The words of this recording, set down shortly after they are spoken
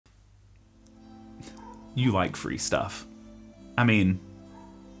you like free stuff. I mean,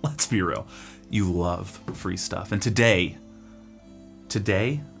 let's be real. You love free stuff. And today,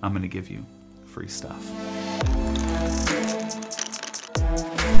 I'm gonna give you free stuff.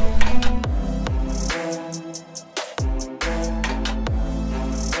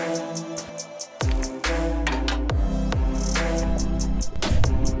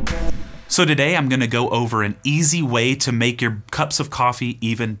 So today I'm gonna go over an easy way to make your cups of coffee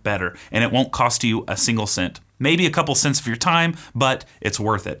even better, and it won't cost you a single cent. Maybe a couple cents of your time, but it's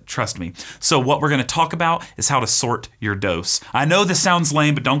worth it, trust me. So what we're gonna talk about is how to sort your dose. I know this sounds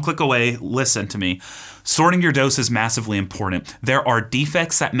lame, but don't click away, listen to me. Sorting your dose is massively important. There are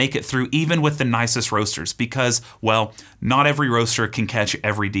defects that make it through even with the nicest roasters because, well, not every roaster can catch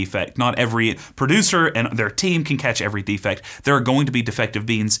every defect. Not every producer and their team can catch every defect. There are going to be defective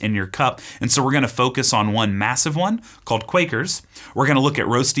beans in your cup, and so we're gonna focus on one massive one called Quakers. We're gonna look at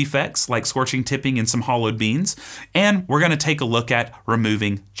roast defects like scorching, tipping, and some hollowed beans, and we're gonna take a look at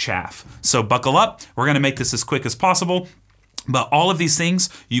removing chaff. So buckle up, we're gonna make this as quick as possible. But all of these things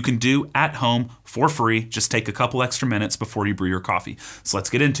you can do at home for free. Just take a couple extra minutes before you brew your coffee. So let's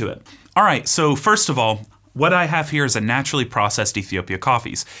get into it. All right, so first of all, what I have here is a naturally processed Ethiopia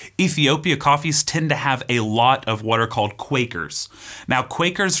coffees. Ethiopia coffees tend to have a lot of what are called Quakers. Now,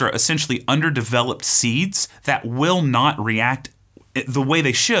 Quakers are essentially underdeveloped seeds that will not react the way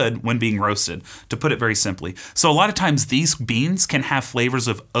they should when being roasted, to put it very simply. So a lot of times these beans can have flavors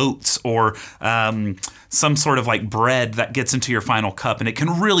of oats or some sort of like bread that gets into your final cup, and it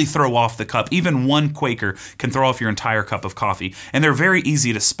can really throw off the cup. Even one Quaker can throw off your entire cup of coffee, and they're very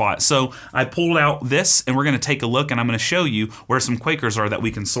easy to spot. So I pulled out this, and we're gonna take a look, and I'm gonna show you where some Quakers are that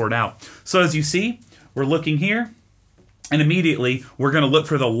we can sort out. So as you see, we're looking here, and immediately, we're gonna look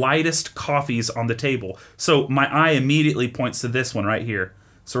for the lightest coffees on the table. So my eye immediately points to this one right here.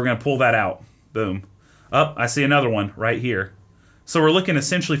 So we're gonna pull that out, boom. Oh, I see another one right here. So we're looking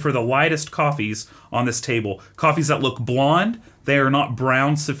essentially for the lightest coffees on this table. Coffees that look blonde, they are not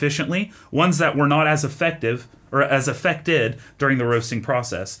browned sufficiently. Ones that were not as effective, or as affected during the roasting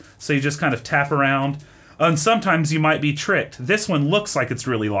process. So you just kind of tap around, and sometimes you might be tricked. This one looks like it's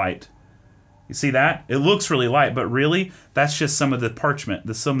really light. You see that? It looks really light, but really, that's just some of the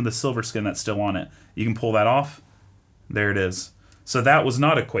parchment, some of the silver skin that's still on it. You can pull that off. There it is. So that was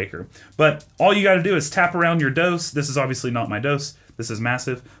not a Quaker. But all you got to do is tap around your dose. This is obviously not my dose. This is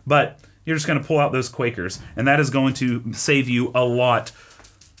massive. But you're just going to pull out those Quakers, and that is going to save you a lot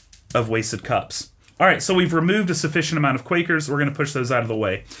of wasted cups. All right, so we've removed a sufficient amount of Quakers. We're going to push those out of the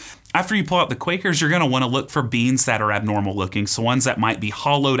way. After you pull out the Quakers, you're going to want to look for beans that are abnormal looking. So ones that might be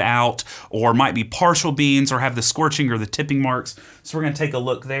hollowed out or might be partial beans or have the scorching or the tipping marks. So we're going to take a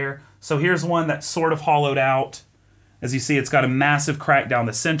look there. So here's one that's sort of hollowed out. As you see, it's got a massive crack down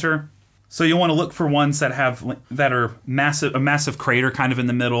the center. So you want to look for ones that are massive, a massive crater kind of in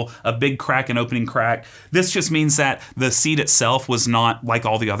the middle, a big crack, an opening crack. This just means that the seed itself was not like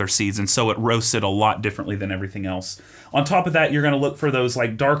all the other seeds, and so it roasted a lot differently than everything else. On top of that, you're going to look for those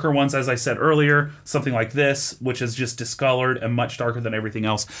like darker ones, as I said earlier, something like this, which is just discolored and much darker than everything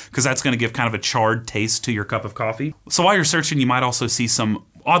else, because that's going to give kind of a charred taste to your cup of coffee. So while you're searching, you might also see some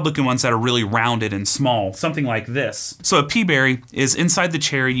odd-looking ones that are really rounded and small, something like this. So a pea berry is inside the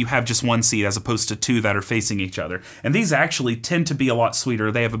cherry, you have just one seed as opposed to two that are facing each other. And these actually tend to be a lot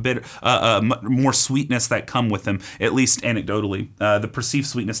sweeter. They have a bit more sweetness that come with them, at least anecdotally. The perceived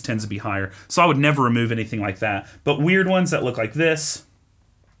sweetness tends to be higher. So I would never remove anything like that. But weird ones that look like this,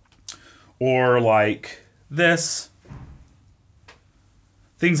 or like this,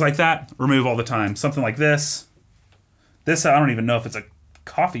 things like that, remove all the time. Something like this. This, I don't even know if it's a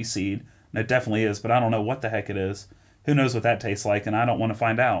coffee seed. It definitely is, but I don't know what the heck it is. Who knows what that tastes like, and I don't want to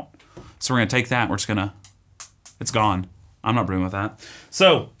find out. So we're going to take that, and we're just going to... It's gone. I'm not brewing with that.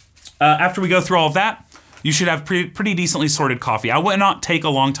 So, after we go through all of that, you should have pretty decently sorted coffee. I would not take a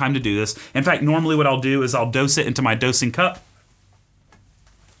long time to do this. In fact, normally what I'll do is I'll dose it into my dosing cup.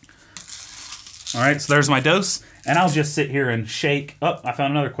 All right, so there's my dose, and I'll just sit here and shake. Oh, I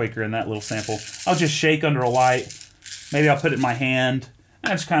found another Quaker in that little sample. I'll just shake under a light. Maybe I'll put it in my hand. I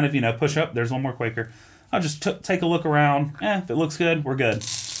just kind of, you know, push up. There's one more Quaker. I'll just take a look around. If it looks good, we're good.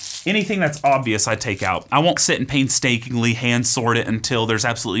 Anything that's obvious, I take out. I won't sit and painstakingly hand sort it until there's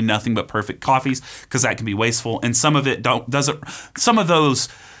absolutely nothing but perfect coffees, because that can be wasteful. And some of it doesn't. Some of those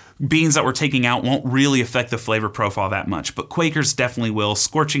beans that we're taking out won't really affect the flavor profile that much, but Quakers definitely will.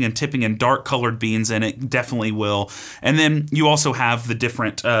 Scorching and tipping and dark colored beans in it definitely will. And then you also have the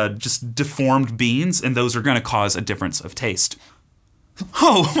different, just deformed beans, and those are going to cause a difference of taste.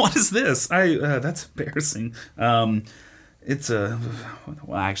 Oh, what is this? That's embarrassing. It's a...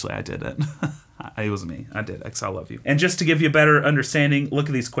 Well, actually, I did it. It was me. I did. X, I love you. And just to give you a better understanding, look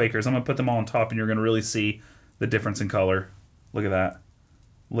at these Quakers. I'm going to put them all on top, and you're going to really see the difference in color. Look at that.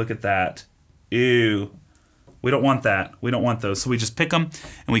 Look at that. Ew. We don't want that. We don't want those. So we just pick them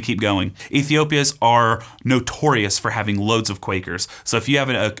and we keep going. Ethiopias are notorious for having loads of Quakers. So if you have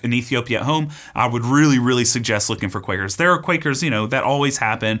an Ethiopia at home, I would really, really suggest looking for Quakers. There are Quakers, you know, that always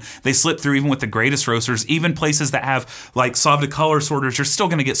happen. They slip through even with the greatest roasters. Even places that have like solved color sorters, you're still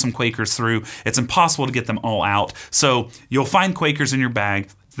going to get some Quakers through. It's impossible to get them all out. So you'll find Quakers in your bag.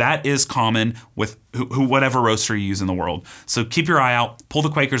 That is common with whatever roaster you use in the world. So keep your eye out, pull the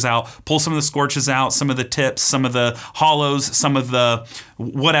Quakers out, pull some of the scorches out, some of the tips, some of the hollows, some of the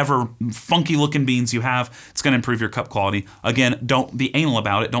whatever funky looking beans you have. It's going to improve your cup quality. Again, don't be anal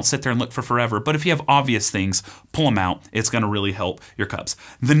about it. Don't sit there and look for forever. But if you have obvious things, pull them out. It's going to really help your cups.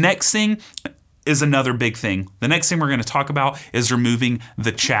 The next thing is another big thing. The next thing we're going to talk about is removing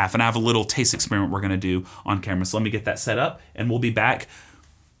the chaff. And I have a little taste experiment we're going to do on camera. So let me get that set up and we'll be back.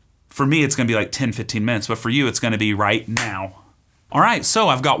 For me, it's going to be like 10, 15 minutes, but for you, it's going to be right now. All right, so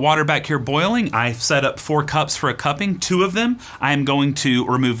I've got water back here boiling. I've set up 4 cups for a cupping. 2 of them, I am going to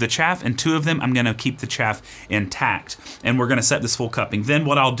remove the chaff, and 2 of them, I'm going to keep the chaff intact. And we're going to set this full cupping. Then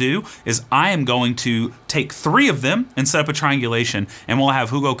what I'll do is I am going to take 3 of them and set up a triangulation, and we'll have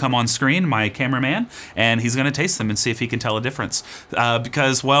Hugo come on screen, my cameraman, and he's going to taste them and see if he can tell a difference.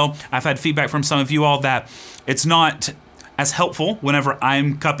 Because, well, I've had feedback from some of you all that it's not as helpful whenever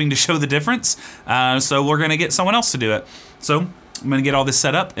I'm cupping to show the difference. So we're gonna get someone else to do it. So I'm gonna get all this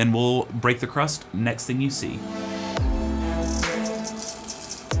set up and we'll break the crust next thing you see.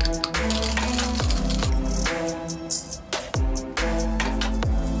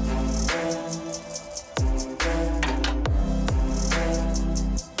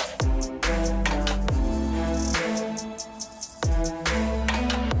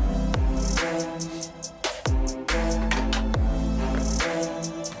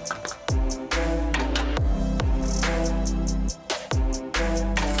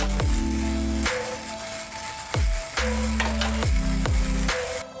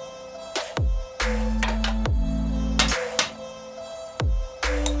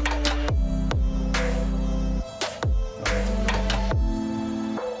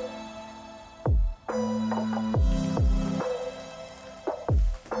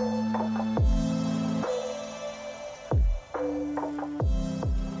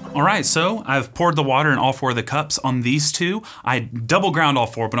 All right, so I've poured the water in all 4 of the cups. On these 2, I double ground all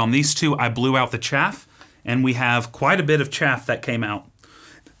 4, but on these 2, I blew out the chaff, and we have quite a bit of chaff that came out.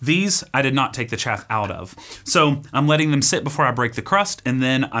 These, I did not take the chaff out of. So I'm letting them sit before I break the crust, and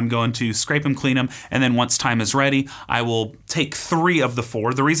then I'm going to scrape them, clean them, and then once time is ready, I will take 3 of the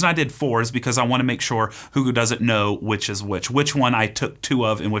 4. The reason I did 4 is because I want to make sure Hugo doesn't know which is which one I took 2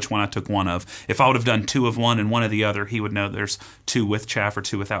 of and which one I took 1 of. If I would have done 2 of one and 1 of the other, he would know there's 2 with chaff or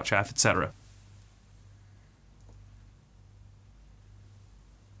 2 without chaff, etc.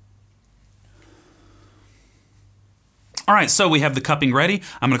 All right, so we have the cupping ready.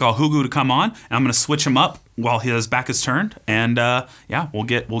 I'm gonna call Hugo to come on, and I'm gonna switch him up while his back is turned, and yeah, we'll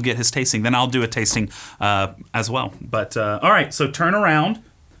get his tasting. Then I'll do a tasting as well. But all right, so turn around.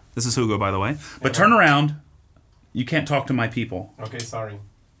 This is Hugo, by the way. But turn around. You can't talk to my people. Okay, sorry.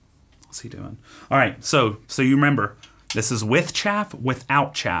 What's he doing? All right, so you remember, this is with chaff,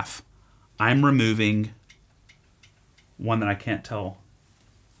 without chaff. I'm removing one that I can't tell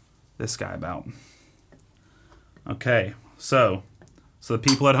this guy about. Okay, so the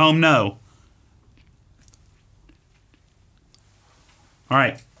people at home know. All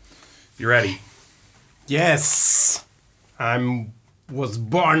right, you ready? Yes, was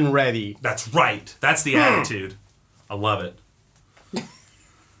born ready. That's right. That's the attitude. I love it.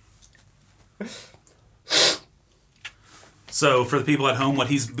 So for the people at home, what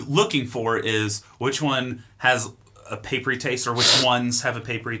he's looking for is which one has a papery taste, or which ones have a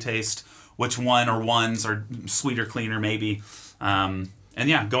papery taste, which one or ones are sweeter, cleaner, maybe. And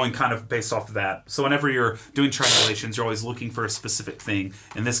yeah, going kind of based off of that. So whenever you're doing triangulations, you're always looking for a specific thing.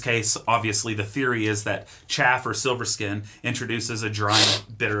 In this case, obviously, the theory is that chaff or silver skin introduces a dry,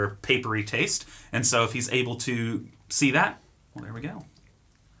 bitter, papery taste. And so if he's able to see that, well, there we go.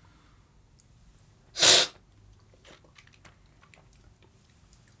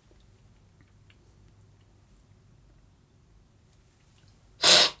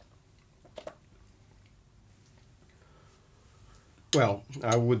 Well,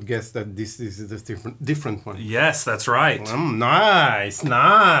 I would guess that this is the different one. Yes, that's right. Nice,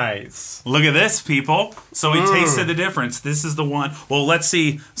 nice. Look at this, people. So we tasted the difference. This is the one. Well, let's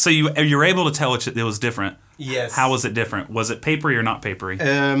see. So you're able to tell it was different. Yes. How was it different? Was it papery or not papery?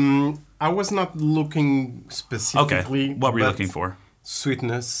 I was not looking specifically. Okay. What were you but looking for?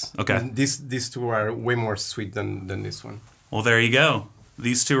 Sweetness. Okay. And these two are way more sweet than this one. Well, there you go.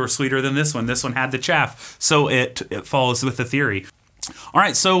 These two are sweeter than this one. This one had the chaff. So it follows with the theory. All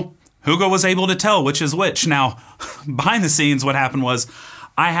right, so Hugo was able to tell which is which. Now, behind the scenes, what happened was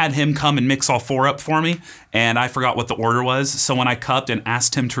I had him come and mix all four up for me, and I forgot what the order was. So when I cupped and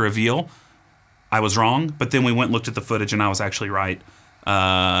asked him to reveal, I was wrong. But then we went and looked at the footage, and I was actually right.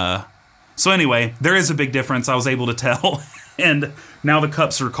 So anyway, there is a big difference. I was able to tell. And now the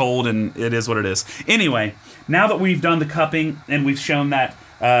cups are cold, and it is what it is. Anyway, now that we've done the cupping and we've shown that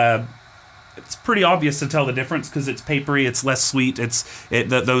it's pretty obvious to tell the difference because it's papery, it's less sweet,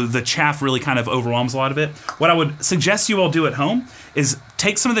 the chaff really kind of overwhelms a lot of it. What I would suggest you all do at home is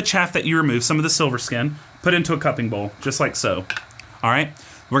take some of the chaff that you remove, some of the silver skin, put it into a cupping bowl, just like so. All right?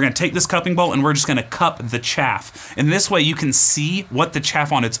 We're going to take this cupping bowl and we're just going to cup the chaff. And this way you can see what the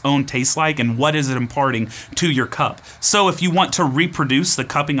chaff on its own tastes like and what is it imparting to your cup. So if you want to reproduce the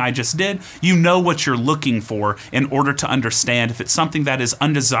cupping I just did, you know what you're looking for in order to understand if it's something that is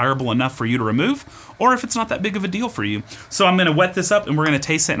undesirable enough for you to remove or if it's not that big of a deal for you. So I'm going to wet this up and we're going to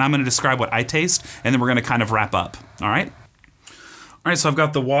taste it and I'm going to describe what I taste and then we're going to kind of wrap up. All right? All right, so I've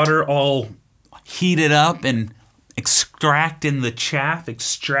got the water all heated up and extracting the chaff,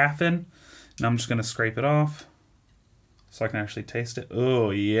 and I'm just gonna scrape it off so I can actually taste it.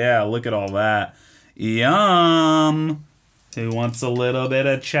 Oh yeah, look at all that. Yum! Who wants a little bit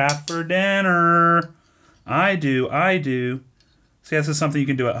of chaff for dinner? I do. See, this is something you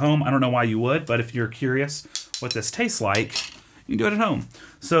can do at home. I don't know why you would, but if you're curious what this tastes like, you can do it at home.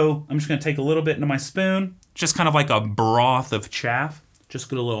 So I'm just gonna take a little bit into my spoon, just kind of like a broth of chaff. Just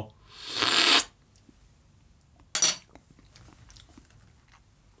get a little.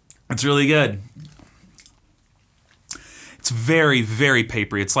 It's really good. It's very, very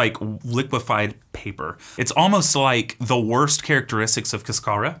papery. It's like liquefied paper. It's almost like the worst characteristics of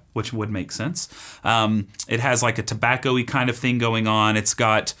cascara, which would make sense. It has like a tobacco-y kind of thing going on. It's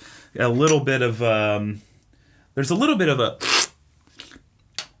got a little bit of, there's a little bit of a,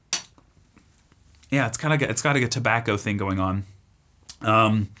 yeah, it's got a tobacco thing going on.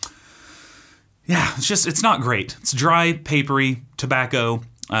 Yeah, it's not great. It's dry, papery, tobacco.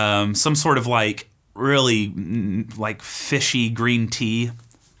 Some sort of like really like fishy green tea.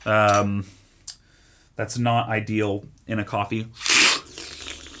 That's not ideal in a coffee.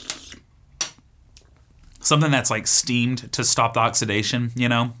 Something that's like steamed to stop the oxidation, you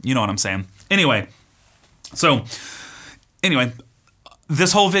know what I'm saying. Anyway,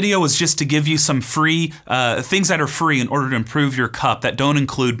 this whole video was just to give you some free things that are free in order to improve your cup that don't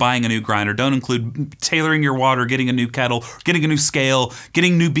include buying a new grinder, don't include tailoring your water, getting a new kettle, getting a new scale,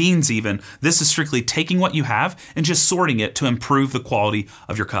 getting new beans even. This is strictly taking what you have and just sorting it to improve the quality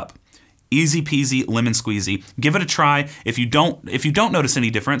of your cup. Easy peasy, lemon squeezy. Give it a try. If you don't notice any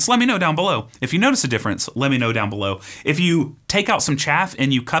difference, let me know down below. If you notice a difference, let me know down below. If you take out some chaff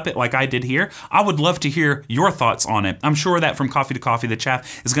and you cup it like I did here, I would love to hear your thoughts on it. I'm sure that from coffee to coffee, the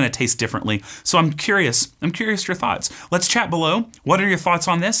chaff is going to taste differently. So I'm curious your thoughts. Let's chat below. What are your thoughts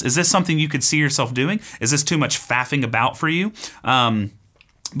on this? Is this something you could see yourself doing? Is this too much faffing about for you?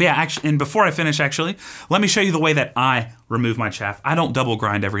 But yeah, actually, and before I finish, actually, let me show you the way that I remove my chaff. I don't double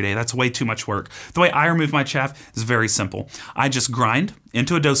grind every day. That's way too much work. The way I remove my chaff is very simple. I just grind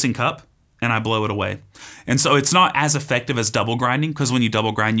into a dosing cup and I blow it away. And so it's not as effective as double grinding because when you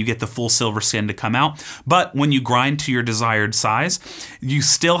double grind, you get the full silver skin to come out. But when you grind to your desired size, you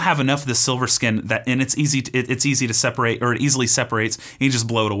still have enough of the silver skin that, and it's easy to separate, or it easily separates, and you just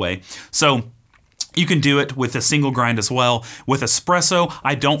blow it away. So you can do it with a single grind as well. With espresso,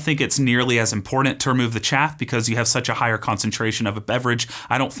 I don't think it's nearly as important to remove the chaff because you have such a higher concentration of a beverage.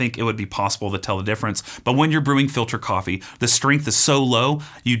 I don't think it would be possible to tell the difference. But when you're brewing filter coffee, the strength is so low,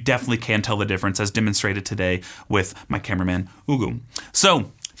 you definitely can tell the difference as demonstrated today with my cameraman, Hugo.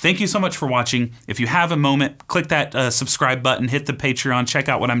 So, thank you so much for watching. If you have a moment, click that subscribe button, hit the Patreon, check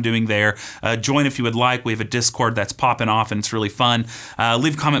out what I'm doing there. Join if you would like. We have a Discord that's popping off and it's really fun.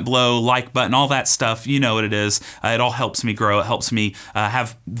 Leave a comment below, like button, all that stuff. You know what it is. It all helps me grow. It helps me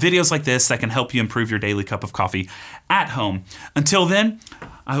have videos like this that can help you improve your daily cup of coffee at home. Until then,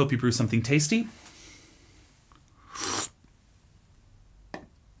 I hope you brew something tasty.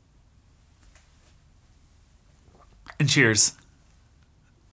 And cheers.